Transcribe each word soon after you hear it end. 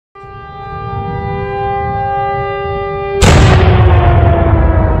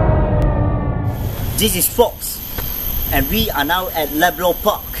This is Fox, and we are now at Labrador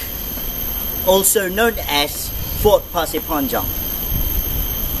Park, also known as Fort Pasir Panjang.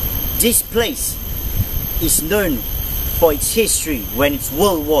 This place is known for its history when it's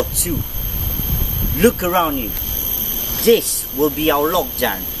World War II. Look around you. This will be our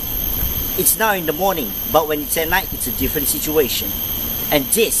lockdown. It's now in the morning, but when it's at night, it's a different situation. And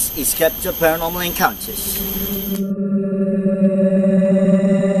this is Qapita Paranormal Encounters.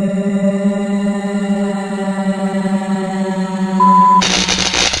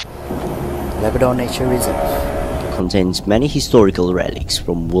 Labrador Nature Reserve contains many historical relics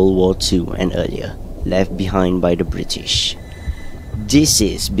from World War II and earlier, left behind by the British. This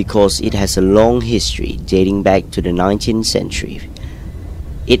is because it has a long history dating back to the 19th century.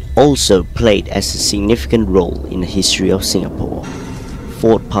 It also played as a significant role in the history of Singapore.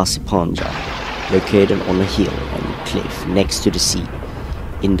 Fort Pasir Panjang, located on a hill and cliff next to the sea.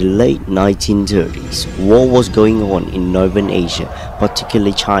 In the late 1930s, war was going on in Northern Asia,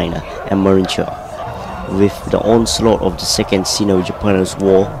 particularly China and Malaysia. With the onslaught of the Second Sino-Japanese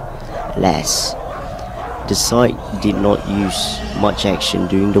War, alas, the site did not use much action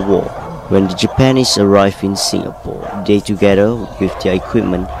during the war. When the Japanese arrived in Singapore, they together with their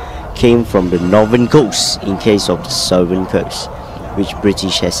equipment came from the northern coast in case of the southern coast, which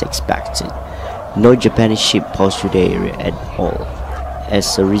British has expected. No Japanese ship passed through the area at all.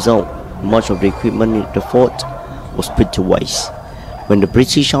 As a result, much of the equipment in the fort was put to waste. When the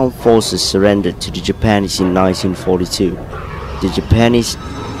British Armed Forces surrendered to the Japanese in 1942, the Japanese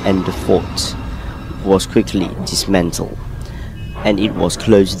and the fort was quickly dismantled, and it was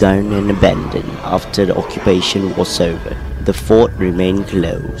closed down and abandoned after the occupation was over. The fort remained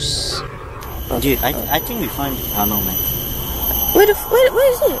closed. Dude, I think we found the tunnel, man. Where is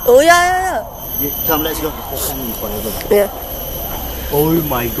it? Oh yeah. Come, let's go. Yeah. Oh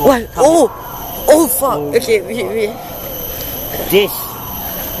my god. What? Oh fuck. Okay, wait. This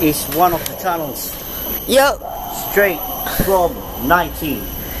is one of the tunnels. Yep. Straight from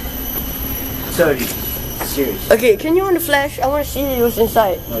 1930. Seriously. Okay, can you on the flash? I want to see what's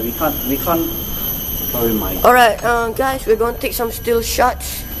inside. No, we can't. Oh my god. Alright, guys, we're gonna take some still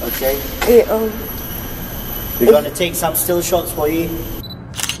shots. Okay. Okay, we're gonna take some still shots for you.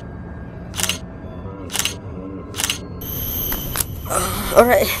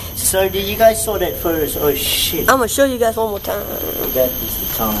 Alright. So did you guys saw that first? Oh shit. I'm gonna show you guys one more time. That is the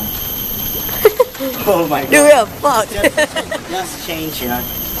tunnel. Oh my god. Dude, we are fucked. Just change, you know.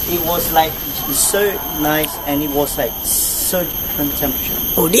 It was like so nice, and it was like so different temperature.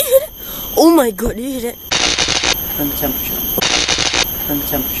 Oh, did you hear that? Oh my god, did you hear that? Different temperature.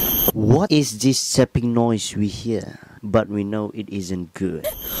 What is this zapping noise we hear? But we know it isn't good.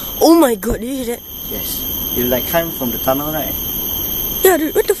 Oh my god, did you hear that? Yes. You like came from the tunnel, right? Yeah,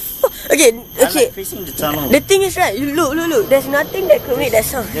 dude, what the fuck? Okay. I'm like facing the tunnel. The thing is, right, you look. There's nothing that could make that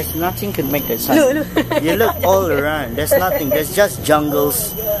sound. There's nothing can make that sound. Look. You look all around. There's nothing. There's just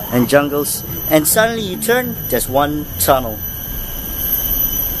jungles. And suddenly you turn, there's one tunnel.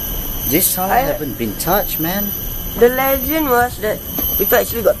 This tunnel haven't been touched, man. The legend was that people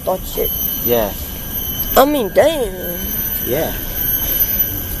actually got tortured. Yeah. I mean, damn. Yeah.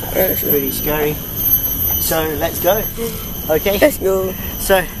 It's pretty scary. So let's go. Okay? Let's go.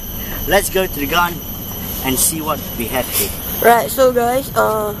 So let's go to the gun and see what we have here. Right, so guys,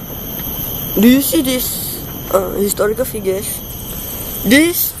 do you see these historical figures?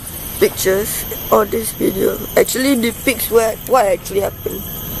 These pictures or this video actually depicts what actually happened.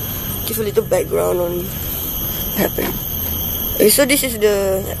 Give a little background on what happened. Okay, so this is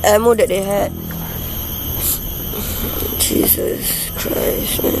the ammo that they had. Jesus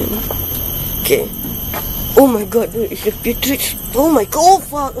Christ, man. Okay. Oh my god, dude, it's the Putrid. Oh my god, oh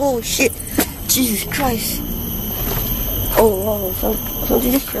fuck, oh shit. Jesus Christ. Oh wow,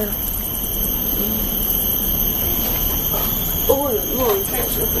 something just fell. Oh, you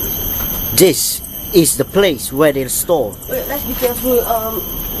can't open this. This is the place where they'll store. Wait, let's be careful.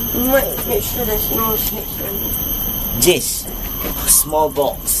 We might make sure there's no snakes around here. This small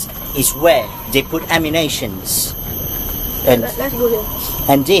box is where they put ammunitions. And let's go here.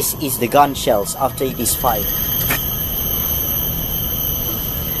 And this is the gun shells after it is fired.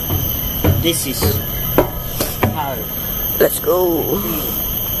 This is how. Let's go.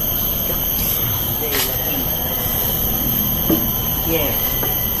 Yeah.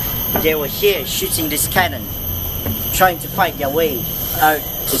 They were here shooting this cannon, trying to fight their way out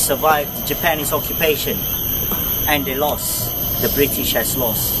to survive the Japanese occupation. And they lost. The British has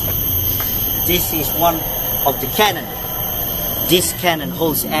lost. This is one of the cannon. This cannon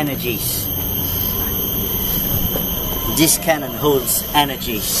holds energies. This cannon holds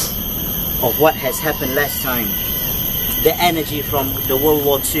energies. of what has happened last time. The energy from the World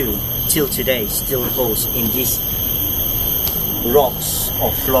War II till today still holds in these rocks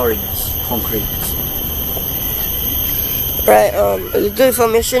of Florida's concrete. Right, a little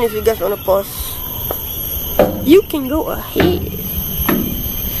information if you guys wanna pause. You can go ahead.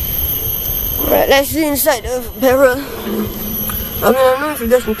 Right, let's see inside the barrel. I mean, I don't know if you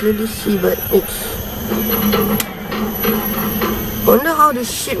guys can clearly see, but it's... Wonder how this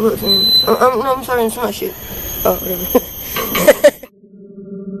shit works, man. I'm sorry, it's not shit. Oh, whatever.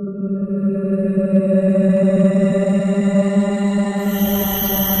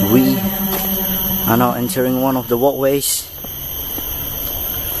 We are now entering one of the walkways.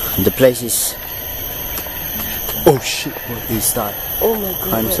 The place is... Oh shit, what is that? Oh my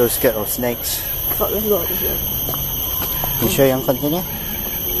god. I'm so scared of snakes. Fuck, let's go. You sure yang continue?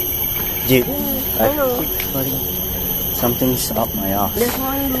 Dude, I know. Something's up my ass. There's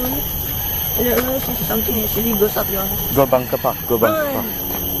one dude. I don't know if something actually goes up your ass. Go bunker park, go bunker park.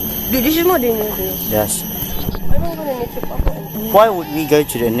 Dude, this is more dangerous. Yes. I don't go to nature park. Why would we go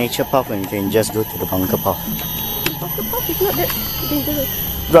to the nature park when we can just go to the bunker park? Bunker park is not that dangerous.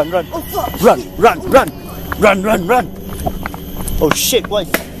 Run, run. Oh fuck. Run, run, run. Run, run, run. Oh shit, what?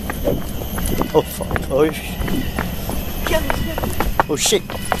 Oh fuck. Oh shit. Oh shit.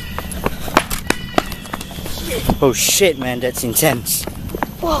 Oh shit, man, that's intense.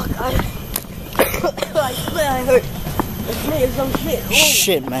 Fuck, I swear I heard a snake or some shit. Oh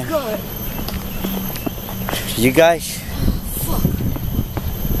shit, man. God. You guys, fuck.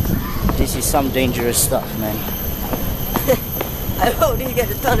 This is some dangerous stuff, man. I hope they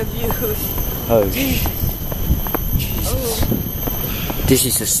get a ton of views. Oh Jesus. This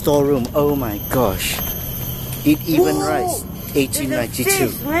is a storeroom. Oh my gosh. It even writes 1892. There's a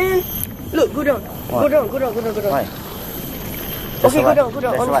fish, man. Look, go down. What? Go down. Why? Okay, go down.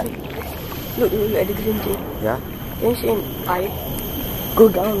 That's Honestly. Look at the green thing. Yeah? Can you see an eye? Go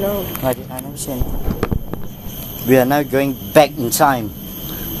down now. I never seen it. We are now going back in time.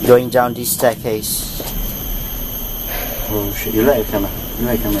 Going down this staircase. Oh shit, you like a camera.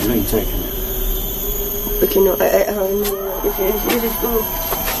 Look inside the camera. Okay, no, I this is too...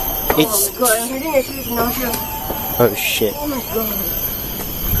 It's... Oh my god, I'm getting actually nausea. Oh shit. Oh my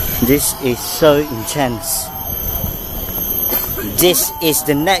god. This is so intense. This is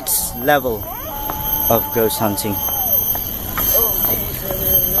the next level of ghost hunting.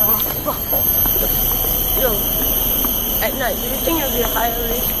 Yo, at night, do you think it'll be a higher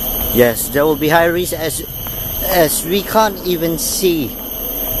risk? Yes, there will be high risk as we can't even see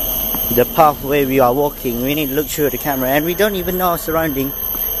the pathway we are walking. We need to look through the camera and we don't even know our surrounding.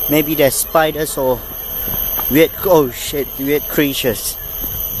 Maybe there's spiders or weird creatures.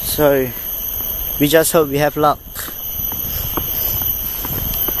 So we just hope we have luck.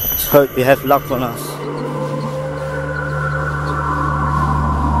 Hope we have luck on us.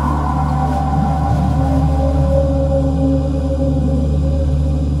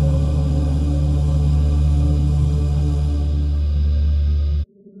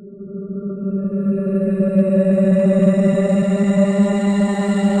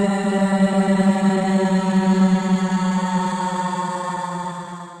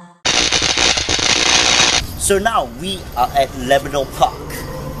 So now we are at Labrador Park.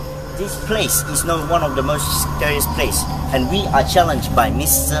 This place is known one of the most scariest places, and we are challenged by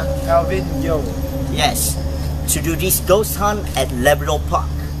Mr. Alvin Yo. Yes, to do this ghost hunt at Labrador Park.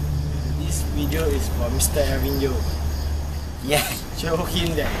 This video is for Mr. Alvin Yo. Yeah. Show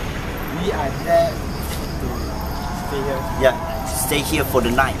him that we are there to stay here. Yeah, stay here for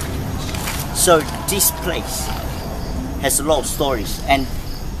the night. So this place has a lot of stories, and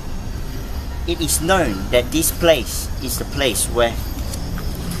it is known that this place is the place where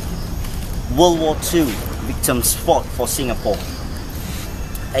World War II victims fought for Singapore.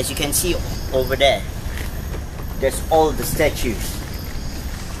 As you can see over there, there's all the statues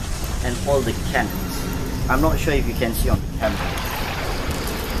and all the cannons. I'm not sure if you can see on the camera.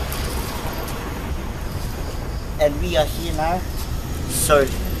 And we are here now, so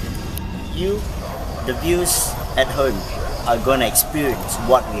you, the viewers at home, are gonna experience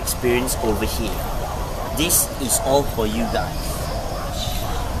what we experience over here. This is all for you guys.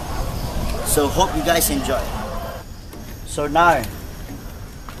 So hope you guys enjoy. So now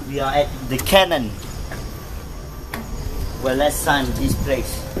we are at the cannon, where last time this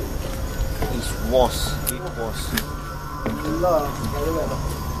place was.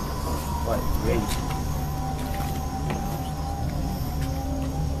 What? Rain.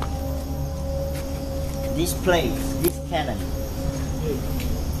 This place, this cannon.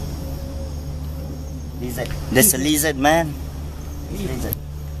 Lizard. There's a lizard, man. Lizard.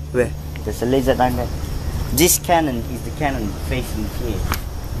 Where? There's a lizard down there. This cannon is the cannon facing here.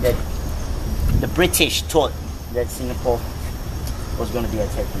 That the British thought that Singapore was going to be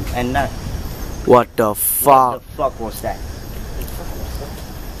attacking. And now, What the fuck? what the fuck was that?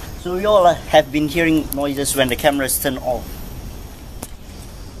 So you all have been hearing noises when the cameras turn off.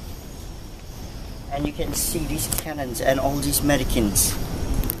 And you can see these cannons and all these mannequins.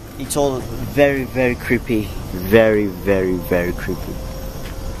 It's all very, very creepy. Very, very, very creepy.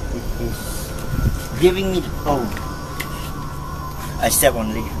 It is giving me... Oh. I step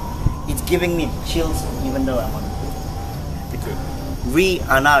on leaf. It's giving me chills even though I'm on the foot. Okay. We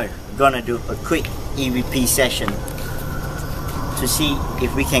are now gonna do a quick EVP session to see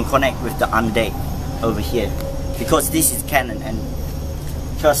if we can connect with the undead over here. Because this is canon and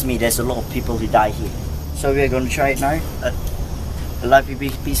trust me, there's a lot of people who die here. So we're gonna try it now. A live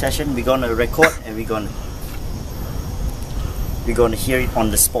EVP session. We're gonna record and we're gonna hear it on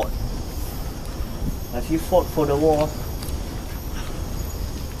the spot. Have you fought for the war?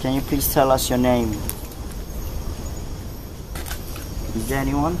 Can you please tell us your name? Is there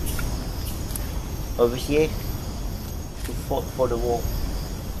anyone over here who fought for the war?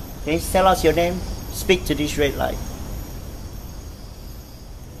 Can you tell us your name? Speak to this red light.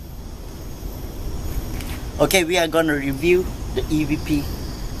 Okay, we are gonna review the EVP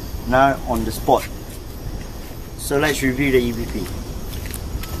now on the spot. So let's review the EVP.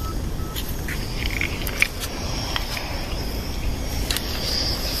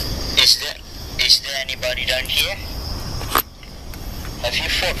 Is there anybody down here? Have you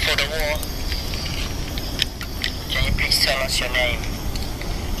fought for the war? Can you please tell us your name?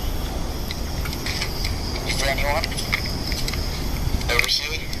 Is there anyone over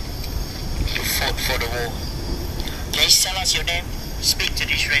here who fought for the war? Can you tell us your name? Speak to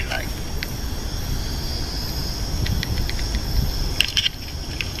this red light.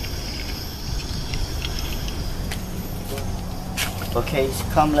 Okay, so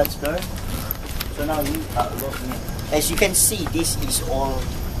come, let's go. So now we are looking at, as you can see, this is all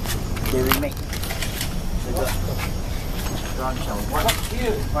the remake. So go. What?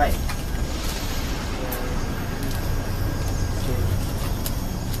 Right.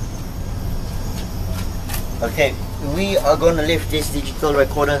 Okay, we are gonna leave this digital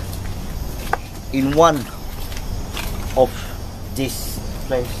recorder in one of this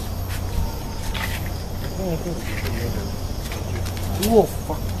place. Oh,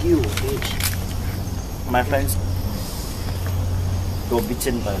 fuck you, bitch. My friends got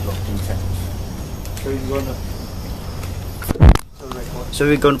bitten by a lot of insects. So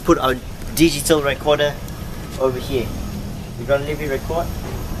we're gonna put our digital recorder over here. We're gonna leave it record.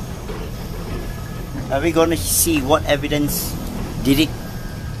 And we're gonna see what evidence did it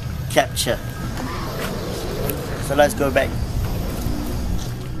capture. So let's go back.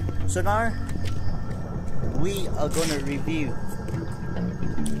 So now we are gonna review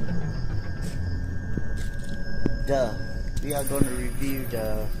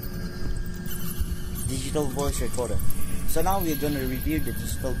the digital voice recorder. So now we're gonna review the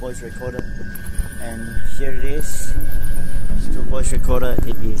digital voice recorder, and here it is. Digital voice recorder.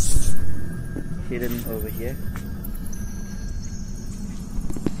 It is hidden over here.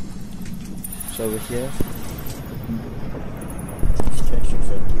 It's over here.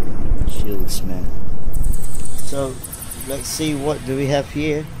 Chills, man. So let's see what do we have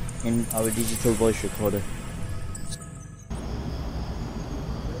here in our digital voice recorder.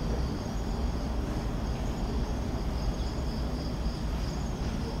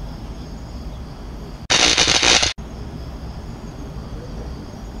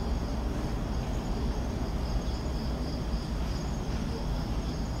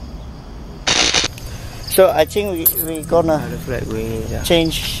 So I think we're gonna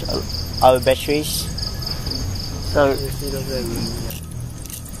change our batteries. So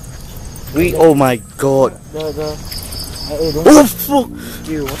oh my god. Oh fuck!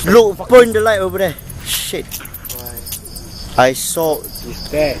 Look, point the light over there. Shit. I saw,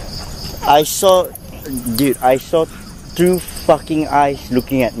 dude, I saw two fucking eyes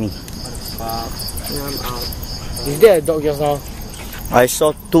looking at me. Is there a dog just now? I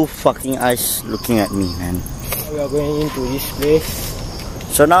saw two fucking eyes looking at me, man. We are going into this place.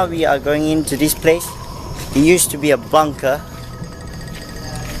 So now we are going into this place. It used to be a bunker.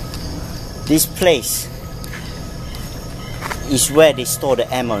 This place is where they store the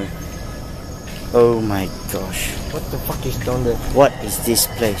ammo. Oh my gosh. What the fuck is down there? What is this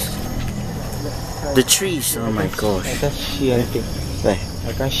place? The trees, oh my gosh. I can't see anything. Where?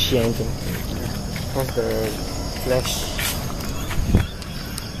 I can't see anything. What's the flash?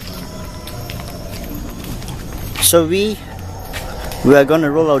 So we We are gonna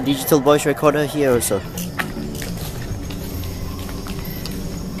roll our digital voice recorder here also.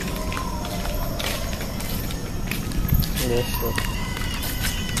 Yes, sir.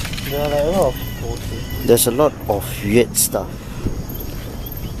 There are like a lot of people here. There's a lot of weird stuff.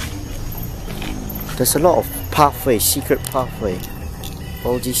 There's a lot of pathway, secret pathway.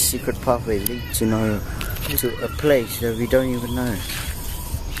 All these secret pathway lead to a place that we don't even know.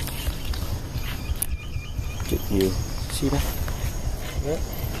 Did you see that? Yeah.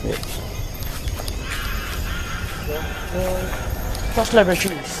 Yes. Flashlight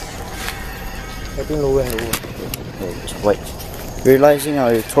batteries. I think lower and lower. Wait. Realizing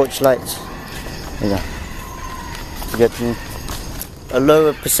our torchlights, getting a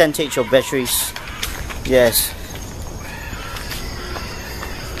lower percentage of batteries. Yes.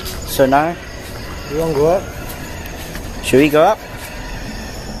 So now, You want to go up? should we go up?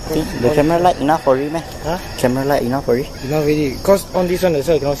 The camera light enough for you, man? Huh? Camera light enough for you? Not really. Because on this one, that's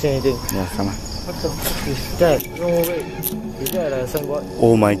why I cannot see anything. Yeah, come on. What the fuck is that? No, wait. Is that a signboard?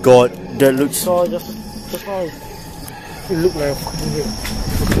 Oh my god, that looks. So just now, it looked like a fucking head.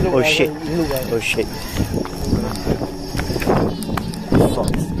 It looked Oh like shit. It looked like Oh shit.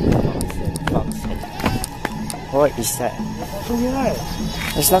 What is that? so right.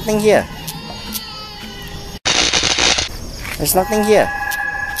 There's nothing here. There's nothing here.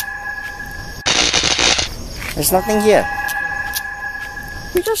 There's nothing here.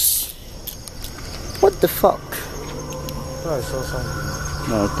 We just... What the fuck? Oh, I saw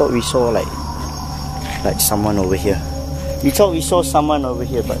something. No, I thought we saw like someone over here. We thought we saw someone over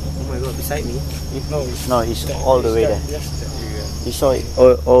here, but Oh my god, beside me? no, it's all the way there. Yes, that area. We saw it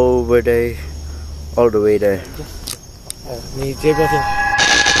over there, all the way there. 你直接不要听，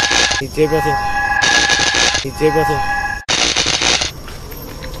你直接不要听，你直接不要听。I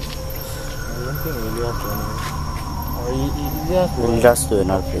don't think we really have to or you have to. We just to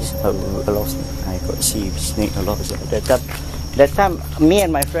another place. I lost. I got see snake a lot. That time, me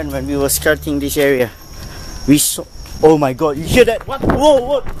and my friend, when we were skirting this area, we saw. Oh my god! You hear that? What? Whoa!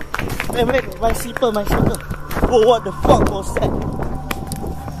 What? Wait! My slipper! Whoa! What the fuck was that?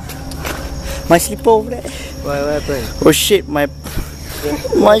 My slipper over there. What happened? Oh shit! My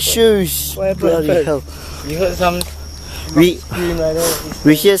shoes! What happened? Bloody hell! You heard some We scream like that?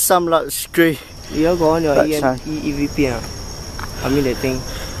 we hear some loud scream. You all go on your Right, son. EVP I mean that thing.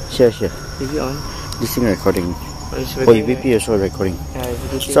 Sure. Is it on? This thing recording. It's Oh, your VP is also recording. Yeah,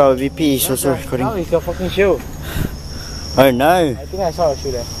 it's So our VP is also recording. How is your fucking shoe? Oh no! I think I saw a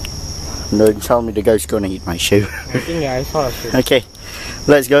shoe there. Don't tell me the guy's gonna eat my shoe. I think I saw a shoe. Okay,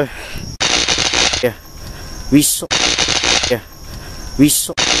 let's go. Yeah, we saw. Yeah, we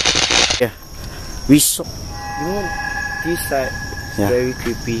saw. Yeah, we saw. You know, this side is Yeah. very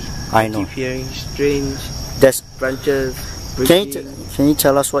creepy. I know. Keep hearing strange That's. branches. Can you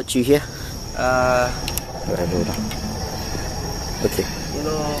tell us what you hear? Okay. You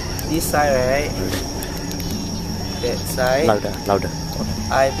know, this side, right? That side. Louder.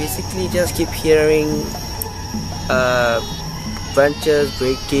 I basically just keep hearing branches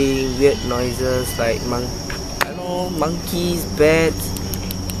breaking, weird noises like I don't know, monkeys, bats,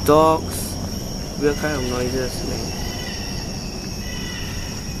 dogs, weird kind of noises, man.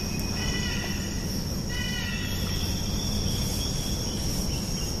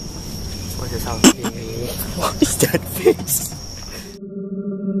 What's the sound? What is that face?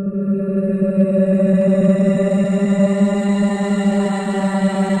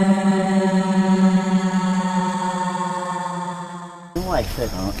 You know what I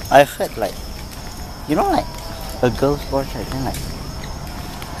heard? I heard like, like a girl's voice, right? Then like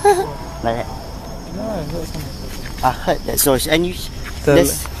that. No, I heard something. I heard that voice, and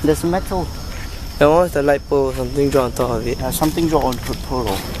there's metal. And what's the light pole? Something drawn on top of it. Something drawn on the pole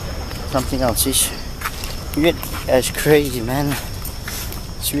or something else. It's weird. It's crazy, man.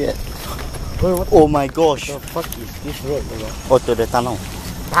 It's weird. Wait, what Oh my gosh! the fuck is this road? Oh, to the tunnel.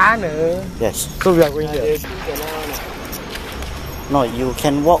 Tunnel. Yes. So we are going there. No, you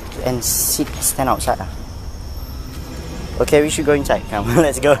can walk and stand outside. Okay, we should go inside. Come,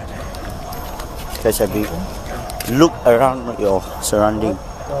 let's go. Guys, look around your surrounding.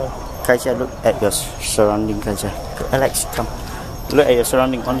 Guys, look at your surrounding. Guys, Alex, come. Look at your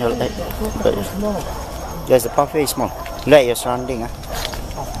surrounding on your left. Yes, the pathway is small. Look at your surrounding.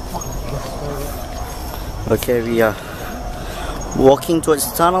 Okay, we are walking towards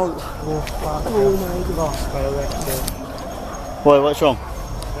the tunnel. Oh my god. Boy, what's wrong?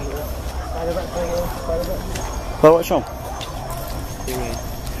 Boy, what's wrong?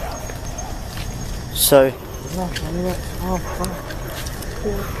 So,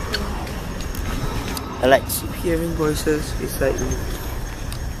 Alex. Keep hearing voices beside me.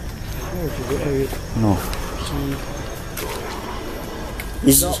 No.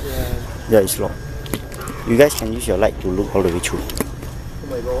 It's, yeah, it's locked. You guys can use your light to look all the way through. Oh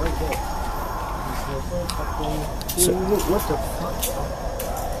my god, what is that? So, Look, what the fuck?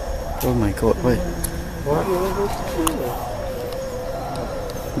 oh my god, wait. What?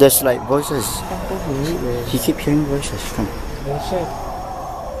 There's like voices. He keep hearing voices. Come.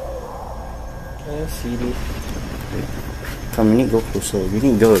 I see this. Come, we need to go closer. We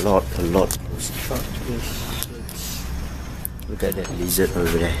need to go a lot closer. Fuck this shit. Look at that lizard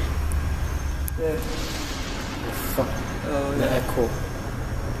over there. Yeah. Fuck. Oh, the echo.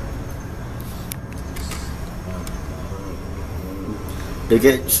 The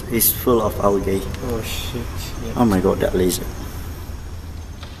gate is full of algae. Oh shit. Yeah. Oh my god, that lizard.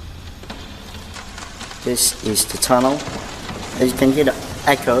 This is the tunnel. As you can hear the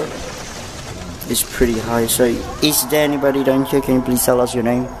echo. It's pretty high. So, is there anybody down here? Can you please tell us your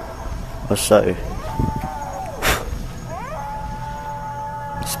name? Or so?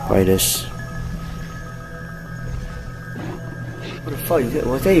 Spiders. What the fuck is that?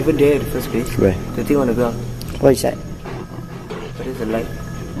 Was that even there in the first place? Where? The thing on the ground. What is that? What is the light?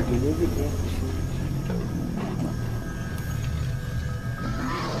 You leave it there.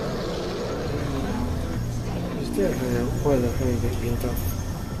 Is there what the hell is that being done?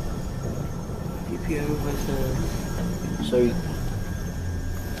 Keep hearing voices. So.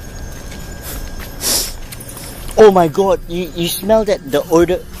 Oh my god, you smell that, the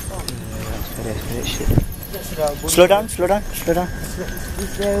odor? Shit. Slow down.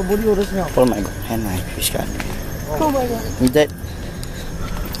 Oh my god, hand my fish gun. Oh my god. Need that?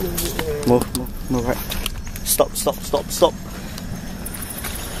 Move right. Stop.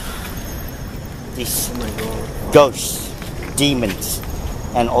 These Oh my god. ghosts, demons,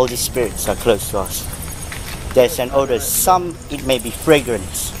 and all these spirits are close to us. There's an odor. Some it may be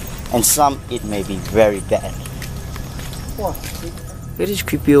fragrance, and some it may be very bad. What? That is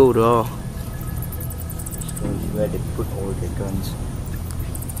creepy odor. So where they put all the guns.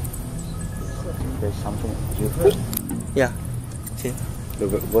 There's something. You heard? Yeah. See? The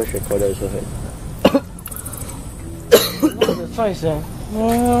voice recorder also heard. The size,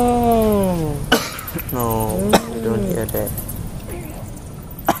 No, you don't hear that.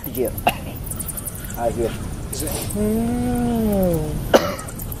 Here. I hear.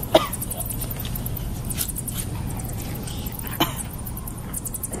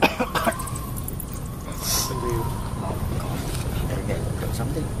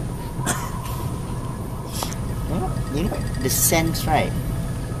 Something. You know the scents, right?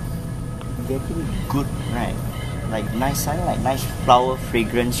 Getting good, right? Like nice, like nice flower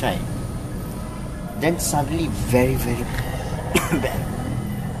fragrance, right? Then suddenly very bad.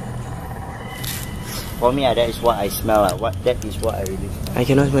 For me, that is what I smell. That is what I really smell. I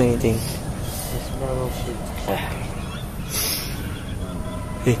cannot smell anything. I smell all shit.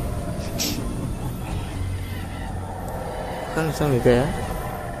 Hey. Kan sama juga ya?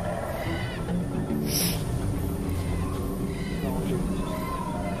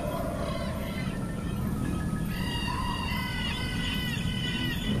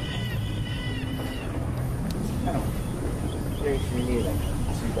 Really like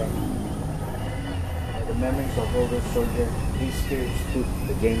see that. The memories of all those soldiers, these spirits stood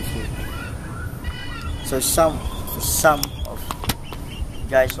against you. So some of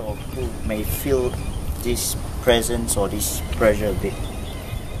guys or who may feel this presence or this pressure a bit,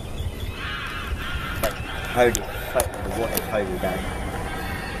 like how they fight the war and how they die.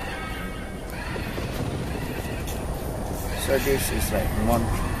 So this is like one.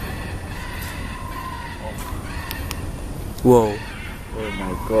 Whoa. Oh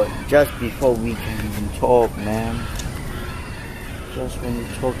my god, just before we can even talk, man. Just when you're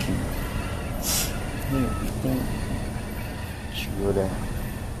talking. Should go there.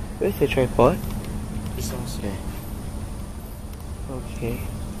 Where's the tripod? It's okay. Okay.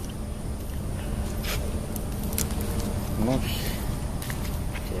 No.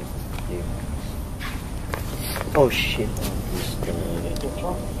 Oh shit.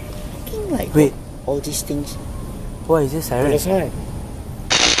 Like, wait. All these things. What is this siren? Okay.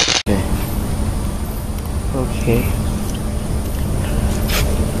 Okay.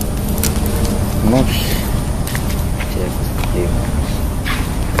 No.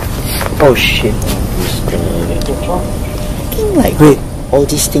 Oh shit. Like, wait. All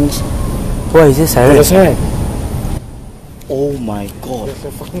these things. What is this siren? Oh my god. There's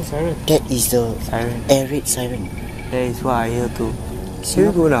a fucking siren. That is the Siren. air raid siren. That is what I hear too. Can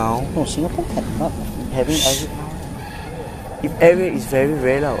we go now? No, Singapore not having air raid now. If air raid is very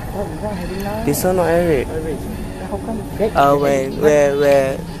very loud. This one not air raid.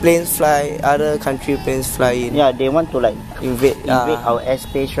 Where planes fly, other country planes fly in. Yeah, they want to like invade our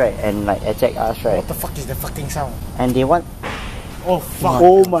airspace, right, and like attack us, right? What the fuck is the fucking sound? And they want. Oh fuck.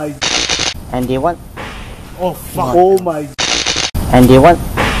 Oh my. And they want. Oh fuck. Oh my. And they want.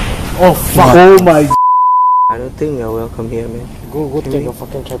 Oh fuck. Oh my. I don't think we are welcome here, man. Go take your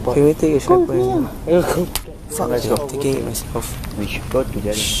fucking tripod. Can we take a tripod? Fuck, Let's go. I'm taking it myself. We should go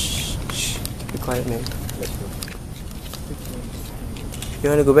together. Shh. Be quiet, man. You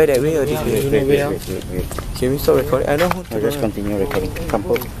wanna go back that way or this way? Wait. Can we stop recording? I know how We'll just continue recording. Come,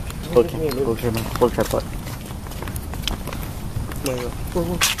 hold tripod.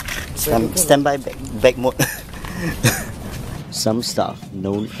 Stand by back mode. Some stuff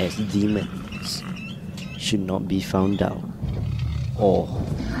known as demons should not be found out or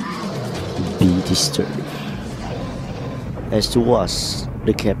be disturbed. As to us,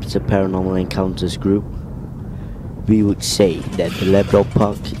 the Qapita Paranormal Encounters group, we would say that the Labrador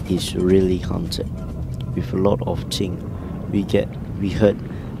Park is really haunted. With a lot of things, we heard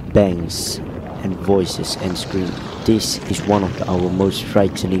bangs and voices and screams. This is one of our most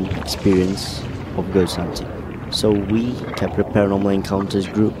frightening experience of ghost hunting. So we, Qapita Paranormal Encounters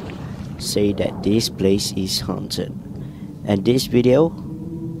group, say that this place is haunted. And this video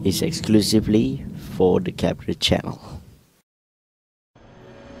is exclusively for the Qapita channel.